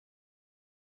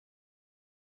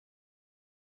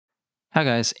Hi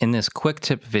guys, in this quick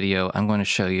tip video, I'm going to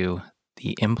show you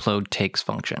the Implode takes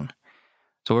function.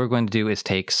 So what we're going to do is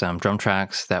take some drum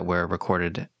tracks that were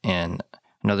recorded in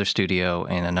another studio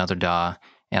in another DAW,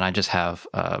 and I just have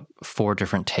 4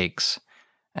 different takes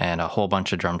and a whole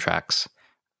bunch of drum tracks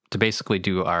to basically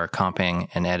do our comping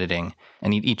and editing. I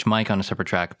need each mic on a separate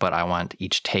track, but I want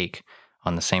each take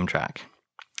on the same track.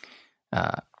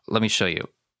 Let me show you.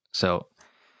 So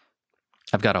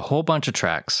I've got a whole bunch of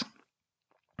tracks.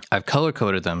 I've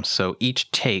color-coded them, so each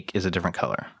take is a different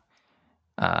color.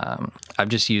 I've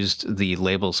just used the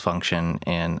labels function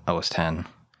in OS X. So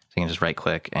you can just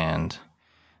right-click and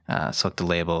select the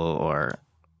label, or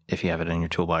if you have it in your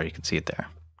toolbar, you can see it there.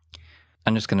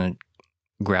 I'm just going to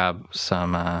grab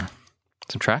some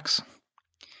tracks. I'm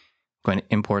going to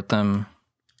import them,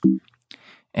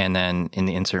 and then in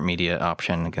the Insert Media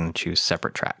option, I'm going to choose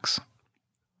Separate Tracks.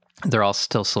 They're all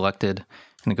still selected.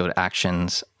 I'm going to go to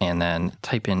Actions and then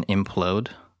type in Implode.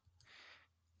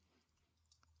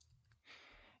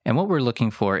 And what we're looking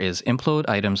for is implode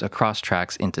items across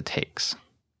tracks into takes.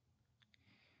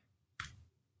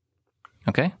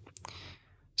 Okay?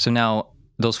 So now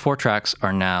those 4 tracks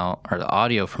are or the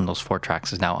audio from those 4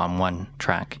 tracks is now on one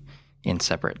track in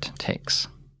separate takes.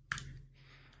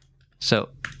 So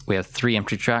we have 3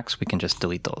 empty tracks. We can just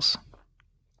delete those.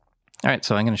 All right,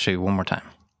 so I'm going to show you one more time.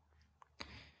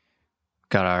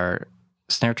 Got our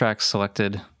snare tracks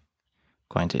selected.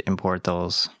 Going to import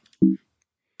those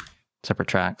separate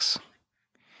tracks.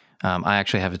 I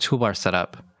actually have a toolbar set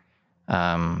up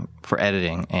for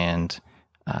editing, and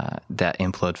that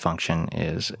implode function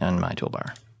is in my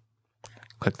toolbar.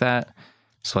 Click that,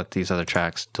 select these other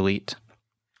tracks, delete.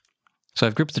 So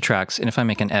I've grouped the tracks, and if I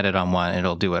make an edit on one,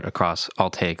 it'll do it across all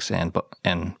takes and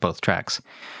both tracks.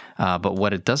 But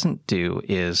what it doesn't do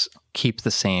is keep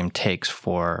the same takes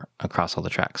across all the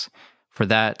tracks. For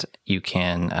that, you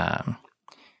can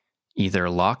either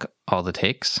lock all the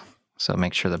takes, so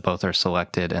make sure that both are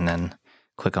selected, and then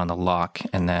click on the lock,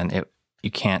 and then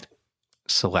you can't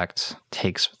select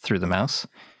takes through the mouse.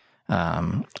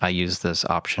 I use this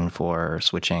option for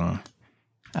switching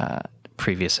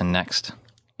previous and next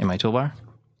in my toolbar.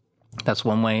 That's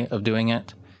one way of doing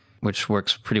it, which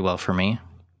works pretty well for me.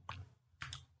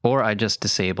 Or I just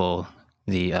disable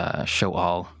the show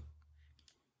all,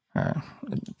 or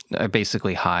I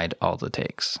basically hide all the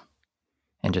takes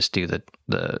and just do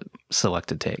the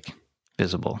selected take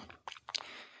visible.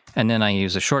 And then I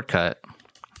use a shortcut.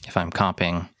 If I'm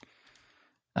comping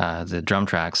the drum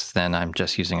tracks, then I'm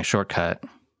just using a shortcut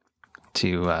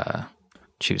to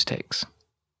choose takes.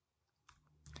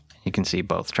 You can see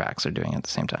both tracks are doing it at the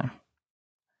same time.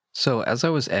 So as I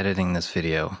was editing this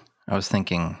video, I was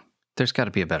thinking, there's got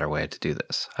to be a better way to do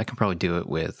this. I can probably do it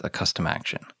with a custom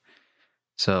action.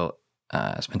 So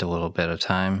I spent a little bit of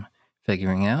time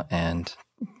figuring out, and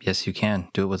yes, you can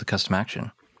do it with a custom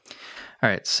action. All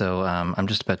right, so I'm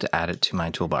just about to add it to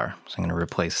my toolbar. So I'm going to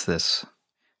replace this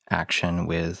action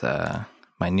with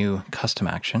my new custom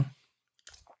action.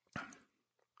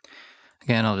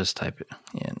 Again, I'll just type it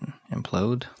in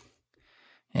Implode,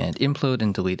 and implode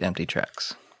and delete empty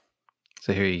tracks.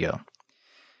 So here you go.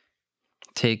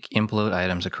 Take implode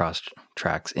items across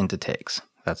tracks into takes.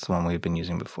 That's the one we've been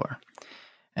using before.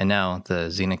 And now the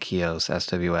Xenakios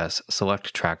SWS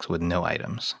select tracks with no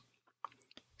items.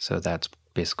 So that's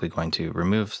basically going to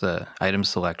remove the item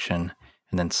selection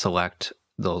and then select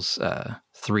those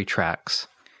 3 tracks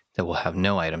that will have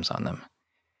no items on them.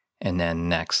 And then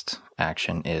next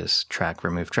action is track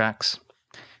remove tracks.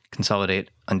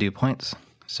 Consolidate undo points.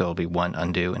 So it'll be 1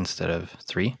 undo instead of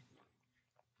 3.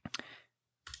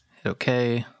 Hit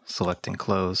OK, select and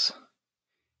close.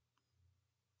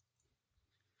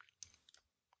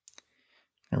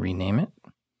 And rename it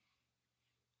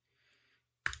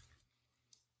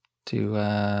to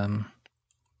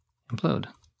Implode.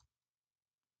 All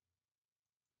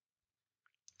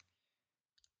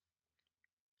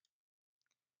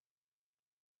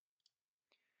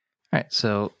right,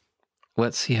 so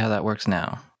let's see how that works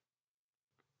now.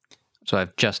 So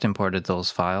I've just imported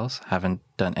those files, haven't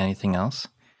done anything else.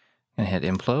 I'm going to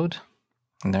hit Implode,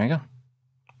 and there you go.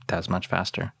 That's much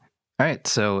faster. All right,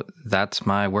 so that's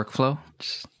my workflow.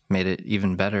 Just made it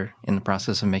even better in the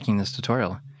process of making this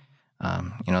tutorial.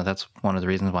 That's one of the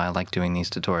reasons why I like doing these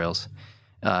tutorials.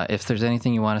 If there's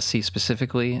anything you want to see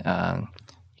specifically, you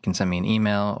can send me an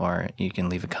email, or you can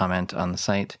leave a comment on the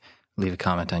site, leave a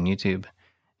comment on YouTube.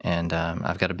 And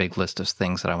I've got a big list of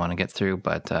things that I want to get through,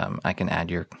 but I can add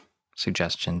your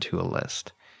suggestion to a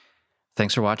list.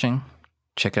 Thanks for watching.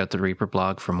 Check out the Reaper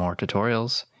blog for more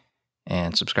tutorials,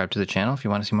 and subscribe to the channel if you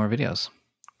want to see more videos.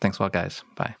 Thanks a lot, guys.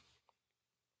 Bye.